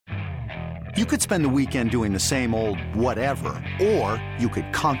You could spend the weekend doing the same old whatever, or you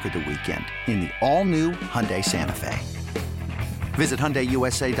could conquer the weekend in the all-new Hyundai Santa Fe. Visit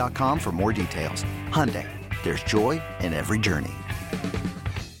HyundaiUSA.com for more details. Hyundai, there's joy in every journey.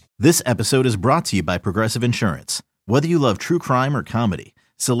 This episode is brought to you by Progressive Insurance. Whether you love true crime or comedy,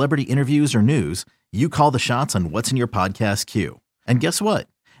 celebrity interviews or news, you call the shots on what's in your podcast queue. And guess what?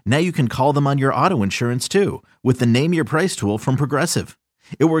 Now you can call them on your auto insurance too with the Name Your Price tool from Progressive.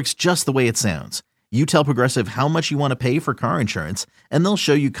 It works just the way it sounds. You tell Progressive how much you want to pay for car insurance, and they'll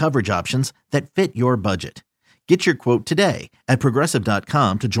show you coverage options that fit your budget. Get your quote today at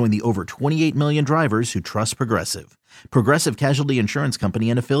Progressive.com to join the over 28 million drivers who trust Progressive. Progressive Casualty Insurance Company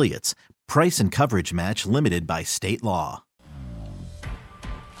and Affiliates. Price and coverage match limited by state law.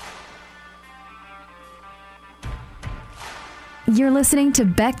 You're listening to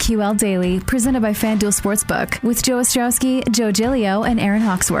BetQL Daily, presented by FanDuel Sportsbook, with Joe Ostrowski, Joe Giglio, and Aaron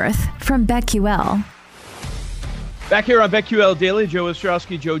Hawksworth from BetQL. Back here on BetQL Daily, Joe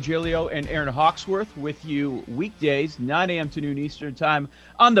Ostrowski, Joe Giglio, and Aaron Hawksworth with you weekdays, 9 a.m. to noon Eastern Time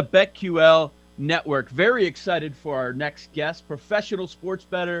on the BetQL Network. Very excited for our next guest, professional sports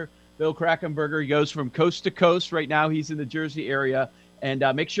bettor Bill Krackomberger. He goes from coast to coast. Right now he's in the Jersey area. And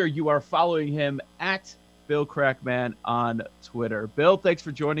make sure you are following him at Bill Crackman on Twitter. Bill, thanks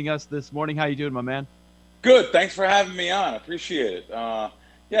for joining us this morning. How you doing, my man? Good. Thanks for having me on. Appreciate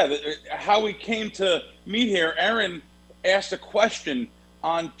it. How we came to meet here, Aaron asked a question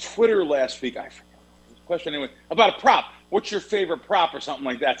on Twitter last week. I forget the question anyway, about a prop. What's your favorite prop or something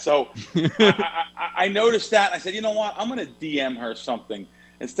like that? So I noticed that. And I said, you know what? I'm going to DM her something.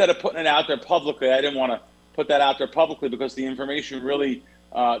 Instead of putting it out there publicly, I didn't want to put that out there publicly because the information really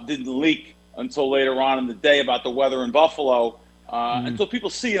didn't leak until later on in the day about the weather in Buffalo, until people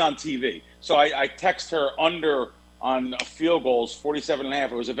see it on TV. So I text her under on field goals,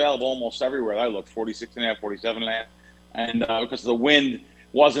 47.5. It was available almost everywhere. I looked, 46.5, 47.5. And because the wind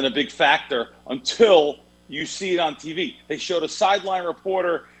wasn't a big factor until you see it on TV. They showed a sideline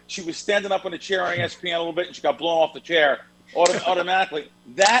reporter. She was standing up in a chair on ESPN a little bit, and she got blown off the chair automatically.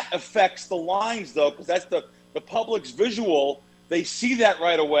 That affects the lines, though, because that's the public's visual. They see that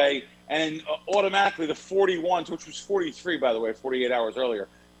right away. And automatically the 41s, which was 43, by the way, 48 hours earlier,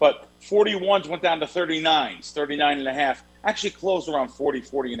 but 41s went down to 39s, 39.5. Actually closed around 40,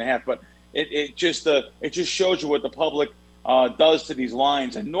 40.5. But it just shows you what the public does to these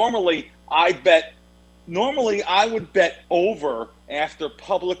lines. And normally I would bet over after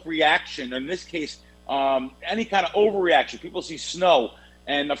public reaction. In this case, any kind of overreaction. People see snow,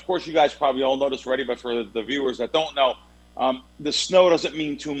 and of course you guys probably all know this already, but for the viewers that don't know, the snow doesn't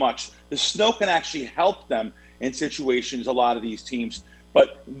mean too much. The snow can actually help them in situations, a lot of these teams.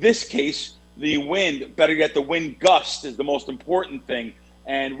 But this case, the wind, better yet, the wind gust is the most important thing.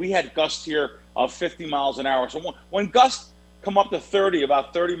 And we had gusts here of 50 miles an hour. So when gusts come up to 30,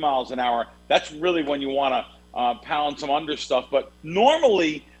 about 30 miles an hour, that's really when you want to pound some under stuff. But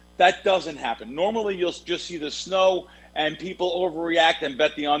normally that doesn't happen. Normally you'll just see the snow and people overreact and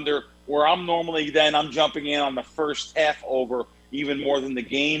bet the under, where I'm jumping in on the first half over even more than the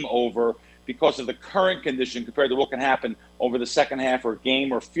game over because of the current condition compared to what can happen over the second half or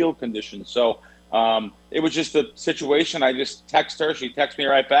game or field conditions. So it was just a situation. I just text her. She texted me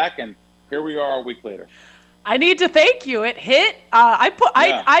right back, and here we are a week later. I need to thank you. It hit.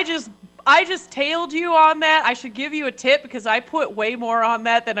 I just tailed you on that. I should give you a tip because I put way more on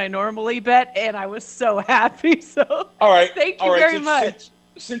that than I normally bet, and I was so happy. So all right, thank you very much.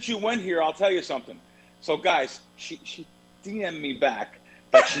 Since you went here, I'll tell you something. So guys, she DM'd me back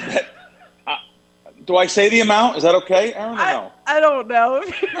that she bet. Do I say the amount? Is that okay, Aaron, or no? I don't know.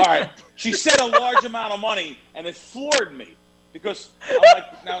 All right. She said a large amount of money, and it floored me because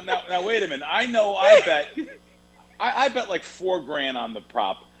I'm like, now wait a minute. I know I bet like $4,000 on the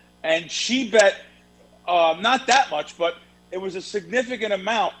prop, and she bet not that much, but it was a significant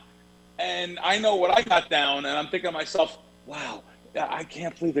amount. And I know what I got down, and I'm thinking to myself, wow, I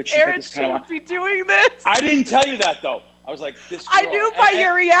can't believe that she bet this kind of money. Aaron shouldn't be doing this. I didn't tell you that though. I was like, this girl. I knew by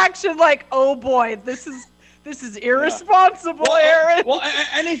your reaction, like, oh boy, this is irresponsible, Aaron. Well,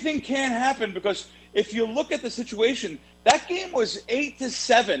 anything can happen because if you look at the situation, that game was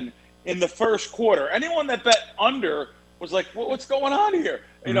 8-7 in the first quarter. Anyone that bet under was like, what's going on here?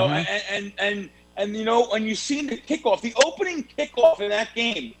 You know, and you know, when you seen the kickoff, the opening kickoff in that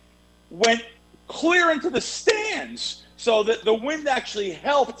game went clear into the stands, so that the wind actually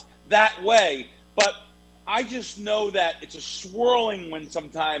helped that way. But I just know that it's a swirling wind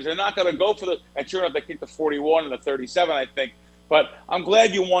sometimes. They're not going to go for the – and sure enough, they kicked the 41 and the 37, I think. But I'm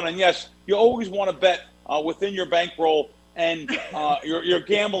glad you won. And, yes, you always want to bet within your bankroll and your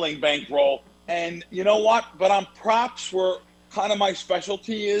gambling bankroll. And you know what? But on props, where kind of my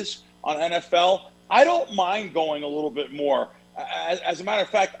specialty is on NFL, I don't mind going a little bit more. As a matter of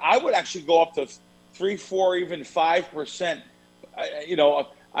fact, I would actually go up to 3, 4, even 5%.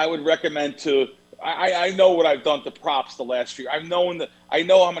 I would recommend to. I know what I've done to props the last year. I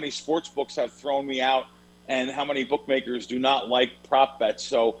know how many sports books have thrown me out, and how many bookmakers do not like prop bets.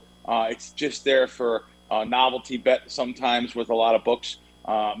 So it's just there for a novelty bet sometimes with a lot of books.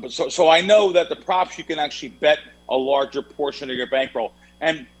 But so I know that the props, you can actually bet a larger portion of your bankroll.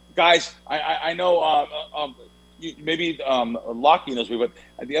 And guys, I know maybe Lockie knows me, but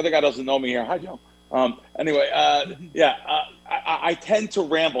the other guy doesn't know me here. Hi, Joe. I tend to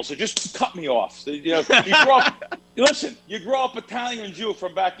ramble, so just cut me off. So, you grow up Italian and Jew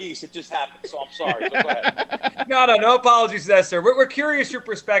from back east. It just happened, so I'm sorry. So go ahead. No apologies for that, sir. We're curious your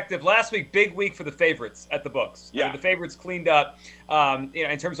perspective. Last week, big week for the favorites at the books. Yeah. The favorites cleaned up,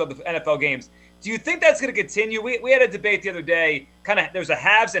 in terms of the NFL games. Do you think that's going to continue? We had a debate the other day. There's a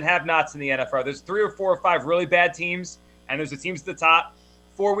haves and have-nots in the NFL. There's 3 or 4 or 5 really bad teams, and there's the teams at the top.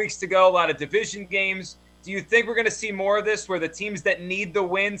 4 weeks to go, a lot of division games. Do you think we're going to see more of this where the teams that need the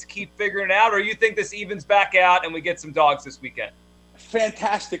wins keep figuring it out, or you think this evens back out and we get some dogs this weekend?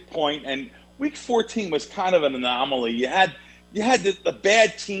 Fantastic point. And week 14 was kind of an anomaly. You had the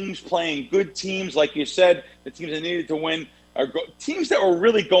bad teams playing good teams, like you said, the teams that needed to win. Teams that were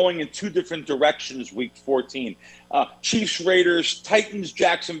really going in 2 different directions week 14. Chiefs, Raiders, Titans,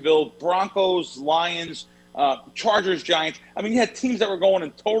 Jacksonville, Broncos, Lions, Chargers, Giants. I mean, you had teams that were going in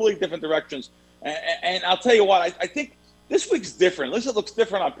totally different directions. And I'll tell you what, I think this week's different. At least it looks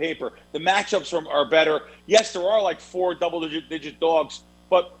different on paper. The matchups are better. Yes, there are like 4 double-digit dogs,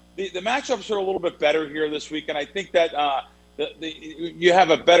 but the matchups are a little bit better here this week. And I think that you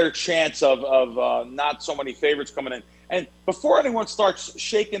have a better chance of not so many favorites coming in. And before anyone starts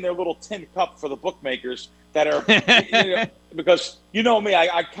shaking their little tin cup for the bookmakers that are, because you know me,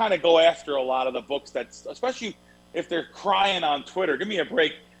 I kind of go after a lot of the books especially if they're crying on Twitter. Give me a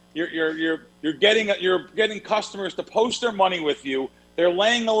break. You're getting customers to post their money with you. They're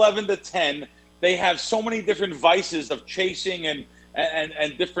laying 11-10. They have so many different vices of chasing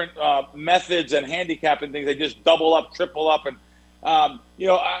and different methods and handicapping things. They just double up, triple up, and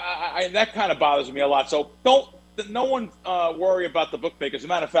that kind of bothers me a lot. So no one worry about the bookmakers. As a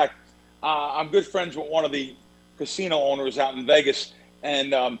matter of fact, I'm good friends with one of the casino owners out in Vegas,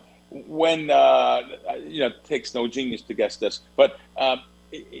 and it takes no genius to guess this, but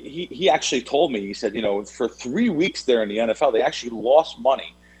he actually told me, he said, for 3 weeks there in the NFL, they actually lost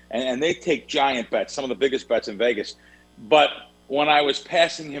money, and they take giant bets, some of the biggest bets in Vegas. But when I was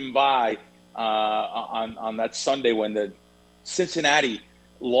passing him by on that Sunday when the Cincinnati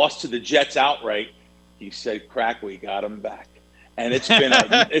lost to the Jets outright, he said, "Crack, we got him back." And it's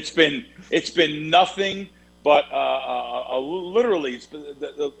been it's been nothing but literally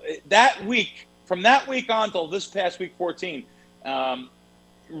that week, from that week on till this past week 14.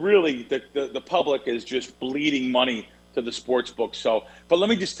 Really, the public is just bleeding money to the sports book. So, but let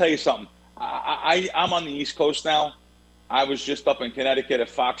me just tell you something. I'm on the East Coast now. I was just up in Connecticut at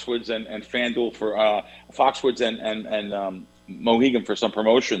Foxwoods and FanDuel for Foxwoods and Mohegan for some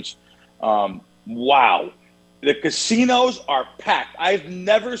promotions. Wow. The casinos are packed. I've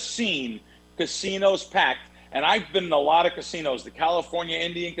never seen casinos packed. And I've been in a lot of casinos, the California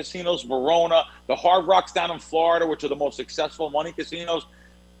Indian casinos, Verona, the Hard Rocks down in Florida, which are the most successful money casinos.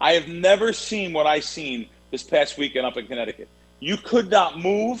 I have never seen what I've seen this past weekend up in Connecticut. You could not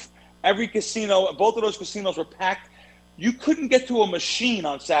move. Every casino, both of those casinos were packed. You couldn't get to a machine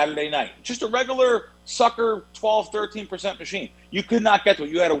on Saturday night. Just a regular sucker 12, 13% machine. You could not get to it.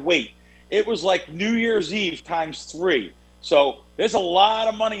 You had to wait. It was like New Year's Eve times 3. So there's a lot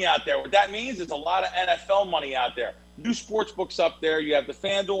of money out there. What that means is a lot of NFL money out there. New sports books up there. You have the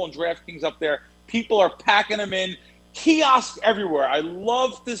FanDuel and DraftKings up there. People are packing them in. Kiosks everywhere. I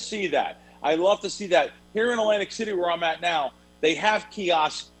love to see that. Here in Atlantic City, where I'm at now, they have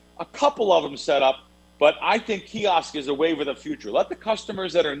kiosks, a couple of them set up, but I think kiosk is a wave of the future. Let the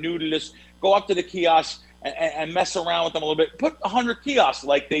customers that are new to this go up to the kiosks and mess around with them a little bit. Put 100 kiosks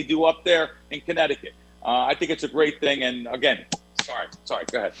like they do up there in Connecticut. I think it's a great thing. And again, sorry,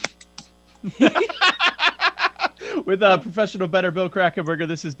 go ahead. With professional bettor Bill Krackomberger,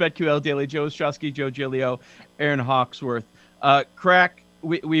 this is BetQL Daily. Joe Ostrowski, Joe Giglio, Aaron Hawksworth. Crack,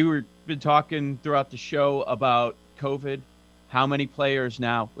 we were been talking throughout the show about COVID. How many players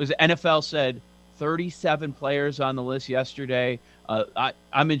now? NFL said 37 players on the list yesterday.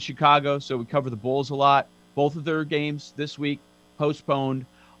 I'm in Chicago, so we cover the Bulls a lot. Both of their games this week postponed.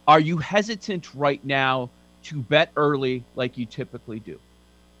 Are you hesitant right now to bet early like you typically do.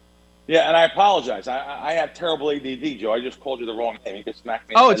 Yeah, and I apologize. I have terrible ADD, Joe. I just called you the wrong name. You just smacked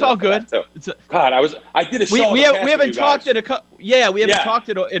me. Oh, it's all good. God, I did a show. We haven't talked in we haven't talked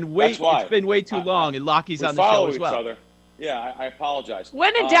in way. It's been way too long, and Lockie's on the show as well. Other. Yeah, I apologize.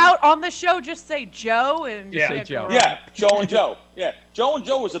 When in doubt on the show, just say Joe and say Joe. Yeah, Joe and Joe. Yeah, Joe and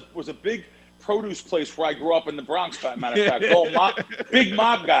Joe was a big produce place where I grew up in the Bronx. Matter of fact, all big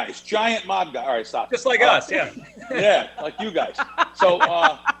mob guys, giant mob guys. All right, stop. Just like us, yeah. Yeah, like you guys. So.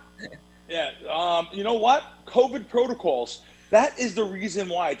 You know what? COVID protocols, that is the reason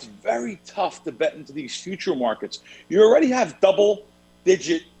why it's very tough to bet into these future markets. You already have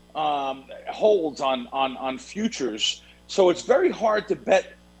double-digit holds on futures, so it's very hard to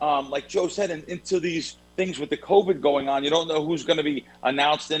bet, like Joe said, into these things with the COVID going on. You don't know who's going to be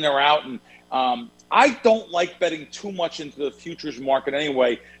announced in or out, and I don't like betting too much into the futures market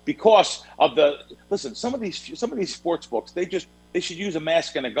anyway because of some of these sports books, they should use a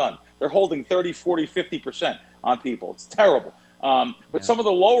mask and a gun. They're holding 30, 40, 50% on people. It's terrible. But some of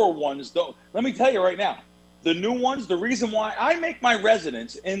the lower ones, though, let me tell you right now, the new ones, the reason why I make my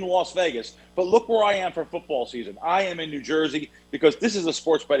residence in Las Vegas, but look where I am for football season. I am in New Jersey because this is the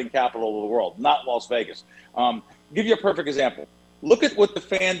sports betting capital of the world, not Las Vegas. Give you a perfect example. Look at what the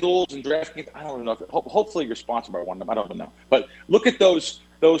FanDuels and DraftKings, I don't know, hopefully you're sponsored by one of them, I don't know. But look at those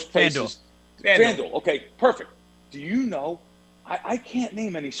places. FanDuel. Okay, perfect. Do you know, I can't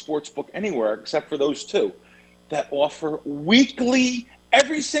name any sports book anywhere except for those two that offer weekly,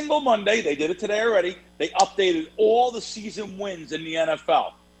 every single Monday. They did it today already. They updated all the season wins in the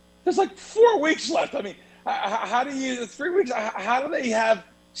NFL. There's like 4 weeks left. I mean, how do you, 3 weeks, how do they have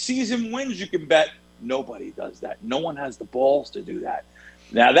season wins you can bet? Nobody does that. No one has the balls to do that.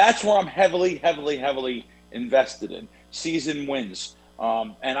 Now, that's where I'm heavily, heavily, heavily invested in, season wins.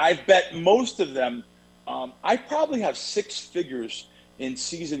 And I bet most of them. I probably have 6 figures in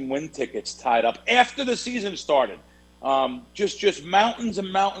season win tickets tied up after the season started. Just mountains and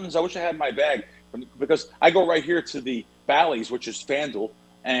mountains. I wish I had my bag because I go right here to the Bally's, which is FanDuel,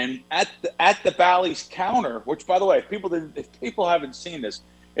 and at the Bally's counter, which, by the way, if people haven't seen this,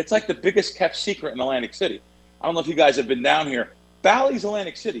 it's like the biggest kept secret in Atlantic City. I don't know if you guys have been down here. Bally's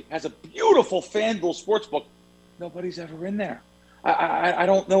Atlantic City has a beautiful FanDuel sportsbook. Nobody's ever in there. I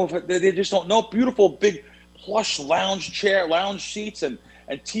don't know if they just don't know. Beautiful big plush lounge seats and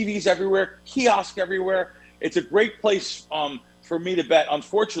TVs everywhere, kiosk everywhere. It's a great place for me to bet.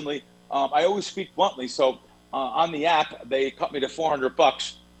 Unfortunately, I always speak bluntly. So on the app, they cut me to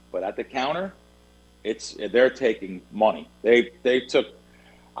 $400, but at the counter, they're taking money. They took.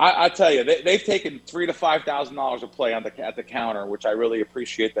 I tell you, they've taken $3,000 to $5,000 a play at the counter, which I really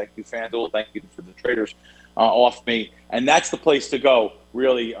appreciate. Thank you, FanDuel. Thank you for the traders. Off me, and that's the place to go,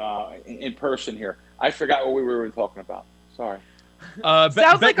 really, in person here. I forgot what we were talking about. Sorry.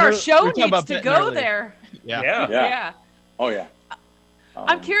 Sounds like our show needs to go there. Yeah. Oh, yeah.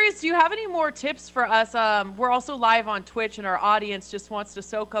 I'm curious, do you have any more tips for us? We're also live on Twitch, and our audience just wants to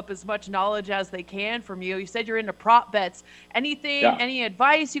soak up as much knowledge as they can from you. You said you're into prop bets. Anything, any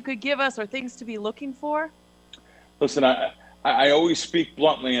advice you could give us or things to be looking for? Listen, I always speak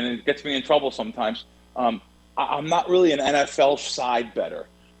bluntly, and it gets me in trouble sometimes. I'm not really an NFL side bettor.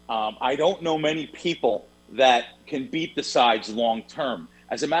 I don't know many people that can beat the sides long term.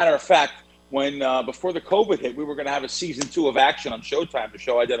 As a matter of fact, when before the COVID hit, we were going to have a season 2 of Action on Showtime, the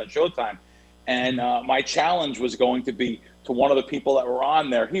show I did on Showtime, and my challenge was going to be to one of the people that were on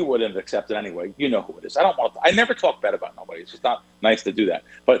there. He wouldn't have accepted anyway. You know who it is. I never talk bad about nobody. It's just not nice to do that.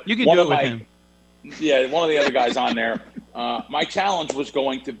 But you can do it with him. Yeah, one of the other guys on there. My challenge was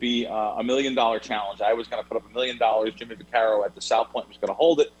going to be $1 million challenge. I was going to put up $1 million. Jimmy Vaccaro at the South Point was going to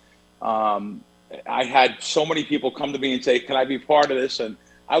hold it. I had so many people come to me and say, "Can I be part of this?" And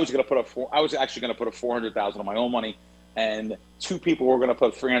I was going to put up $400,000 on my own money, and 2 people were going to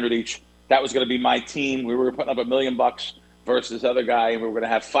put $300 each. That was going to be my team. We were putting up $1 million versus the other guy, and we were going to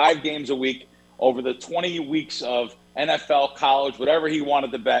have 5 games a week over the 20 weeks of NFL, college, whatever he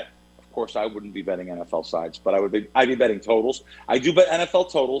wanted to bet. Of course, I wouldn't be betting NFL sides, but I'd be betting totals. I do bet NFL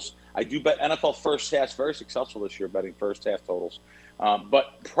totals. I do bet NFL first half. Very successful this year betting first half totals.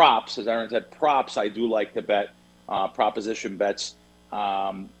 But props, as Aaron said, props I do like to bet. Proposition bets,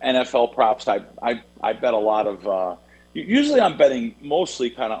 NFL props. I bet a lot of. Usually, I'm betting mostly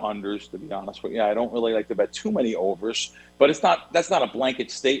kind of unders. To be honest with you, I don't really like to bet too many overs. But that's not a blanket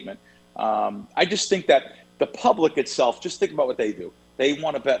statement. I just think that the public itself. Just think about what they do. They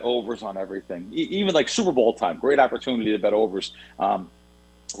want to bet overs on everything, even like Super Bowl time. Great opportunity to bet overs. To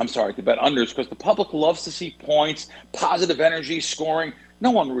bet unders because the public loves to see points, positive energy, scoring.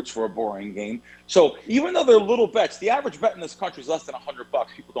 No one roots for a boring game. So even though they're little bets, the average bet in this country is less than $100.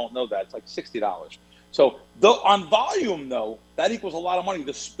 People don't know that. It's like $60. So on volume, though, that equals a lot of money.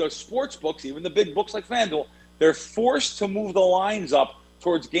 The sports books, even the big books like FanDuel, they're forced to move the lines up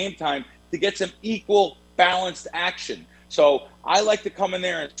towards game time to get some equal balanced action. So I like to come in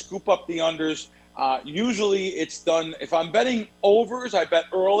there and scoop up the unders. Usually it's done, if I'm betting overs, I bet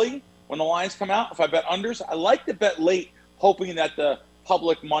early when the lines come out. If I bet unders, I like to bet late, hoping that the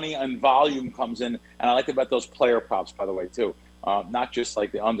public money and volume comes in. And I like to bet those player props, by the way, too. Not just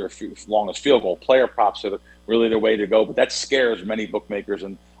like the under longest field goal. Player props are really the way to go, but that scares many bookmakers.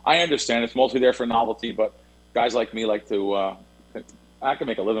 And I understand it's mostly there for novelty, but guys like me like to I can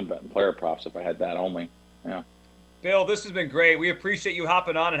make a living betting player props if I had that only. Yeah. Bill, this has been great. We appreciate you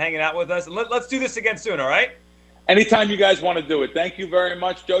hopping on and hanging out with us. And let's do this again soon, all right? Anytime you guys want to do it. Thank you very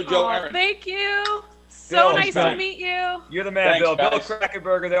much, JoJo, Aaron. Thank you. Bill, nice to meet you. You're the man, Thanks, Bill. guys. Bill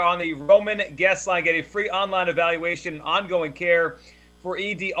Krackomberger there on the Roman guest line. Get a free online evaluation and ongoing care for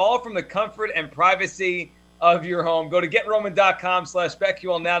ED, all from the comfort and privacy of your home. Go to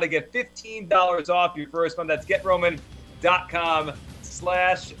GetRoman.com/BetQL now to get $15 off your first month. That's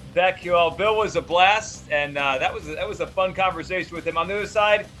GetRoman.com/BetQL. Bill was a blast, and that was a fun conversation with him. On the other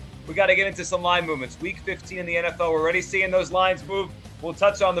side, we got to get into some line movements. Week 15 in the NFL, we're already seeing those lines move. We'll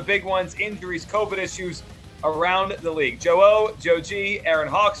touch on the big ones, injuries, COVID issues around the league. Joe O, Joe G, Aaron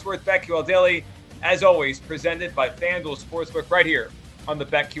Hawksworth, BetQL Daily, as always, presented by FanDuel Sportsbook right here on the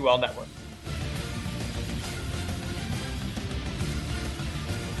BetQL Network.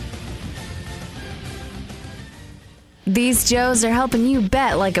 These Joes are helping you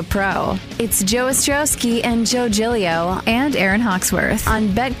bet like a pro. It's Joe Ostrowski and Joe Giglio and Aaron Hawksworth on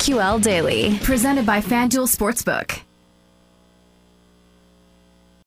BetQL Daily, presented by FanDuel Sportsbook.